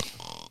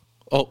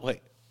 Oh,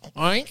 wait.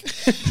 Oink?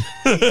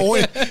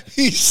 Oink.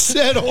 He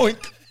said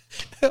oink.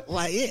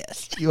 Why,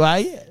 yes. You are,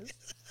 yes.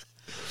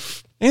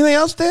 Anything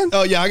else, Dan?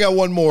 Oh, yeah, I got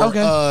one more.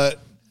 Okay.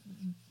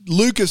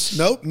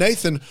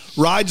 Nathan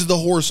rides the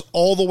horse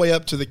all the way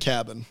up to the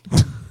cabin,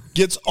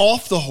 gets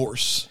off the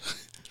horse,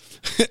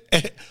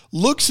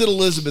 looks at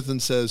Elizabeth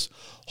and says,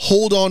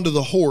 hold on to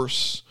the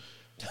horse.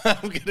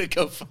 I'm going to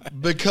go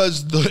find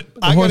Because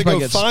I got to go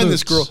find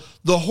this girl.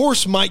 spooked. The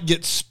horse might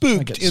get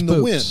spooked in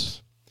the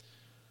wind.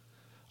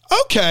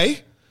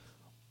 Okay.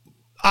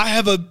 I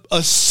have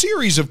a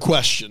series of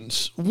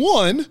questions.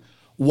 One,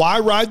 why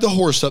ride the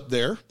horse up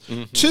there?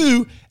 Mm-hmm.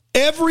 Two,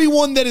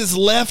 everyone that has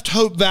left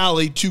Hope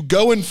Valley to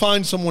go and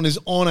find someone is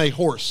on a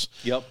horse.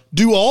 Yep.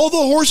 Do all the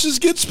horses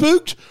get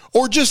spooked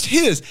or just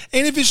his?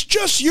 And if it's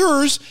just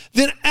yours,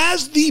 then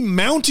as the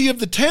Mountie of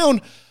the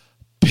town,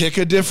 pick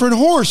a different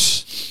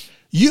horse.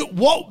 You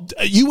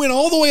went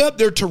all the way up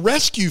there to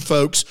rescue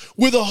folks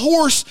with a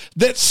horse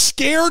that's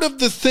scared of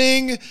the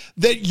thing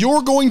that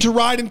you're going to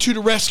ride into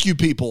to rescue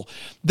people.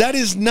 That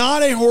is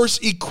not a horse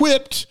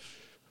equipped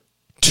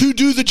to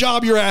do the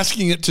job you're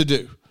asking it to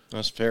do.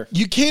 That's fair.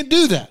 You can't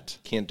do that.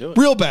 Can't do it.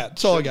 Real bad.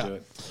 That's all I got.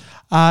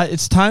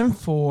 It's time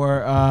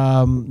for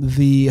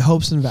the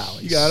hopes and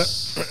valleys. You got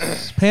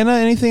it. Panda,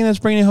 anything that's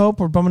bringing you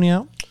hope or bumming you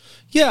out?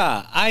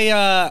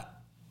 Yeah,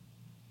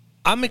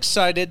 I'm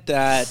excited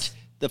that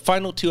the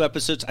final 2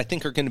 episodes I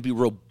think are going to be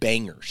real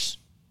bangers.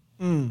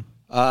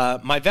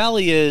 My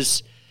valley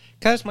is,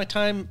 guys, my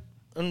time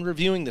on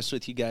reviewing this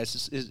with you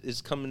guys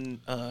is coming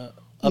up.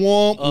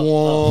 Womp,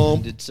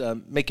 womp. It's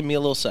making me a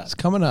little sad. It's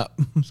coming up.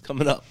 It's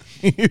coming up.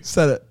 You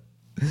said it.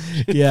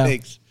 Yeah.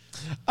 Thanks.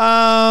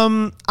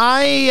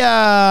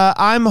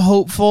 I'm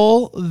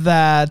hopeful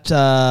that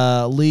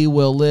Lee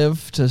will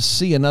live to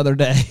see another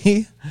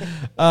day.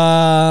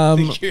 I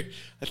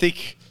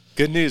think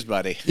good news,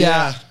 buddy.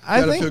 Yeah, I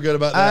gotta think feel good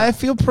about that. I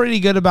feel pretty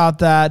good about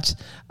that.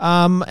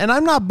 And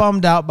I'm not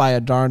bummed out by a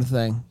darn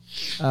thing.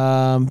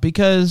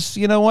 Because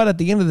you know what? At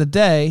the end of the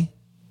day,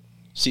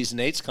 Season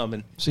 8's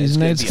coming.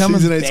 Season It's 8's gonna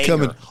be a coming. Season 8's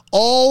banger. coming.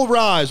 All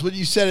rise. What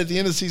you said at the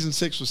end of season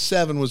 6 was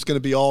 7 was going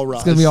to be all rise.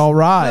 it's gonna be all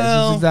rise.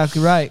 Well- That's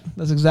exactly right.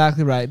 That's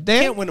exactly right.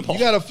 Dan, Can't win them all.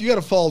 You got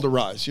to fall to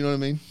rise. You know what I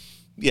mean?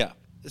 Yeah.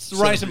 It's the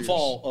Set rise of and yours.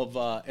 fall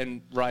of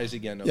and rise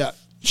again. Of, Yeah.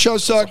 Show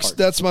sucks. hard.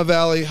 That's my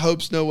valley.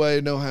 Hopes no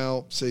way, no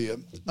how. See ya.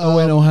 oh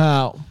wait, no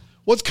how.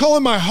 What's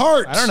calling my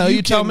heart? I don't know.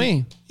 You tell can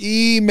me.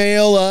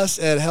 Email us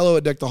at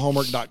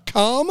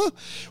hello@deckthehallmark.com.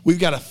 We've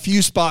got a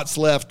few spots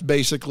left,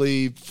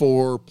 basically,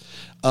 for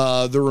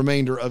the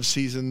remainder of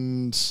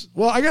seasons.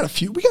 Well, I got a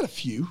few. We got a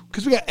few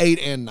because we got 8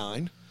 and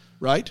 9,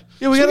 right?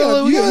 Yeah, we got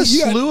a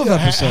slew of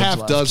episodes half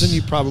left. dozen.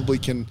 You probably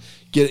can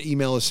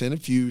email us in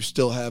if you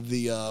still have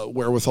the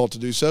wherewithal to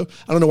do so.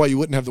 I don't know why you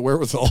wouldn't have the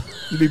wherewithal.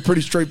 It'd be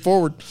pretty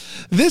straightforward.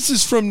 This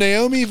is from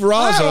Naomi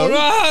Vrazzo.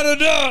 how to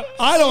do it.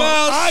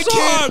 I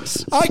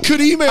can't. I could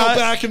email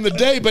back in the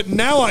day, but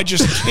now I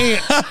just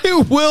can't.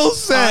 I will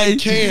say, I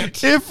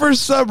can't. if for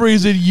some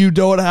reason you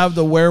don't have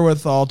the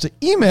wherewithal to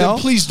email, Then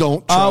please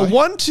don't try.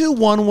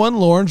 1211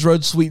 Lawrence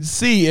Road, Suite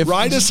C. If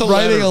Write us a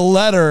writing letter. a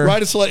letter,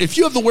 Write us a letter. If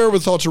you have the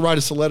wherewithal to write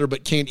us a letter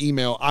but can't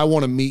email, I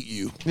want to meet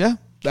you. yeah.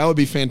 That would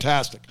be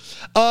fantastic.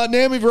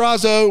 Naomi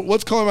Vrazzo,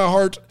 What's Calling My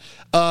Heart?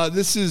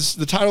 This is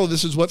the title of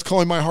this is What's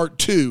Calling My Heart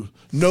 2,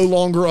 No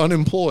Longer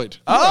Unemployed.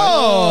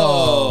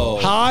 Oh,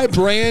 Hi,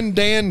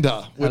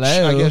 Brandanda, which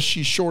Hello. I guess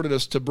she shorted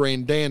us to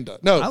Brandanda.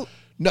 No,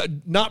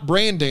 not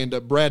Brandanda,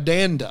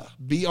 Bradanda.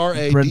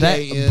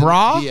 Bradanda.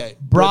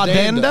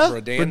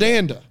 Bradanda?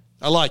 Bradanda.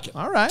 I like it.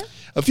 all right.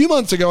 A few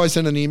months ago, I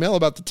sent an email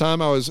about the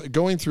time I was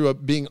going through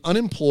being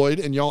unemployed,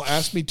 and y'all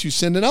asked me to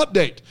send an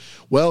update.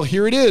 Well,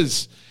 here it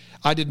is.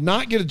 I did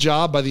not get a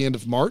job by the end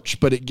of March,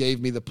 but it gave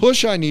me the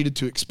push I needed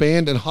to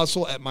expand and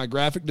hustle at my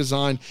graphic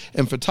design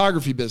and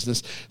photography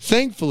business.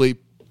 Thankfully,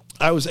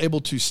 I was able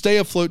to stay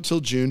afloat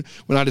till June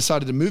when I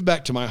decided to move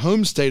back to my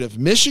home state of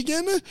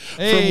Michigan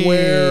from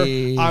where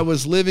I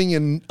was living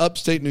in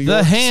upstate New York.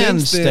 The hand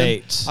Since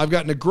then, state. I've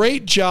gotten a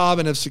great job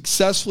and have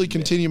successfully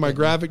continued my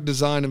graphic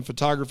design and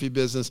photography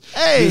business.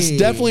 Hey. This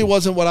definitely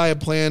wasn't what I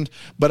had planned,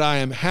 but I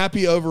am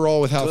happy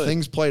overall with how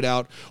things played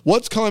out.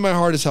 What's calling my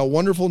heart is how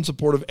wonderful and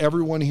supportive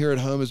everyone here at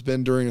home has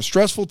been during a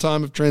stressful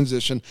time of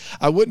transition.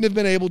 I wouldn't have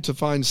been able to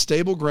find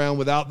stable ground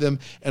without them,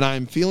 and I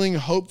am feeling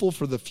hopeful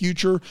for the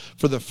future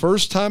for the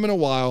first time in a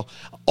while.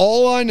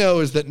 All I know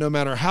is that no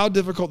matter how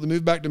difficult the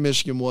move back to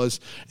Michigan was,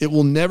 it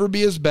will never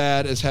be as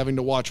bad as having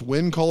to watch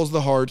When Calls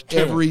the Heart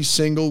every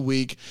single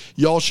week.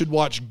 Y'all should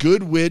watch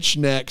Good Witch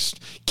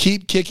next.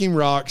 Keep kicking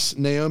rocks,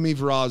 Naomi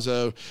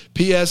Vrazzo.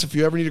 P.S. If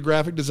you ever need a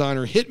graphic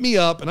designer, hit me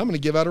up, and I'm going to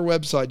give out her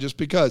website just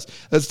because.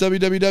 That's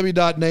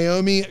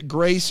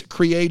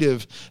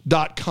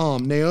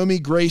www.naomigracecreative.com.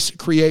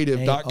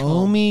 naomigracecreative.com.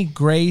 Naomi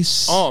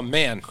Grace. Oh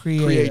man,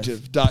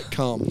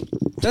 Creative.com.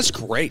 that's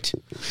great.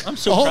 I'm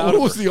so Oh, proud what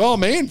of was her. the all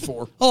man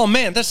for? Oh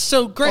man, that's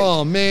so great.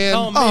 Oh, man.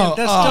 Oh man,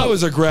 that's I dope.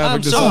 was a graphic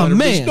I'm so- designer. Oh,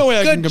 There's man. no way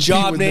I can Good compete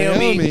job, with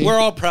Naomi. We're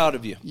all proud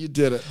of you, You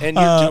did it.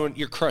 and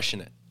you're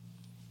crushing it.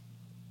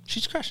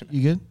 She's crushing it.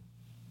 You good?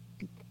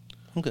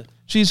 I'm good.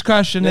 She's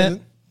crushing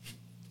it.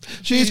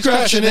 She's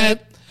crushing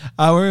it.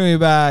 We're going to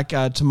be back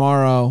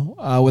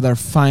tomorrow with our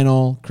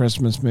final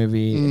Christmas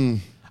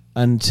movie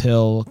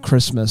until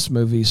Christmas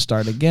movies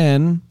start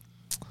again.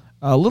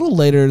 A little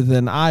later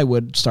than I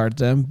would start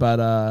them, but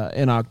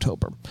in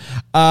October.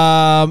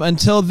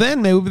 Until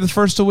then, may we be the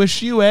first to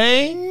wish you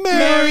a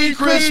Merry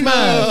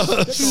Christmas. Deck the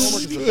Hallmark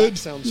is a That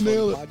Sounds Fun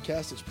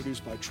podcast. It's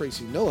produced by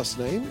Tracy Nillis'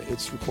 name.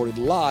 It's recorded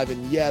live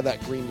in,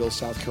 that Greenville,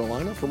 South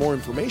Carolina. For more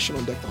information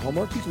on Deck the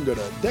Hallmark, you can go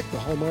to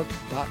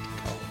deckthehallmark.com.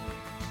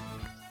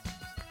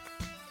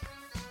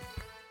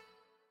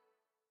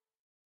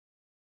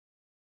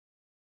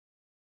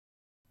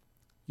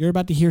 You're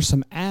about to hear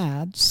some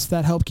ads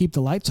that help keep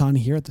the lights on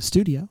here at the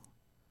studio.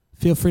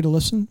 Feel free to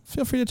listen.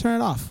 Feel free to turn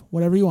it off,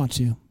 whatever you want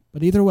to.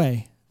 But either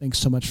way, thanks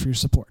so much for your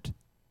support.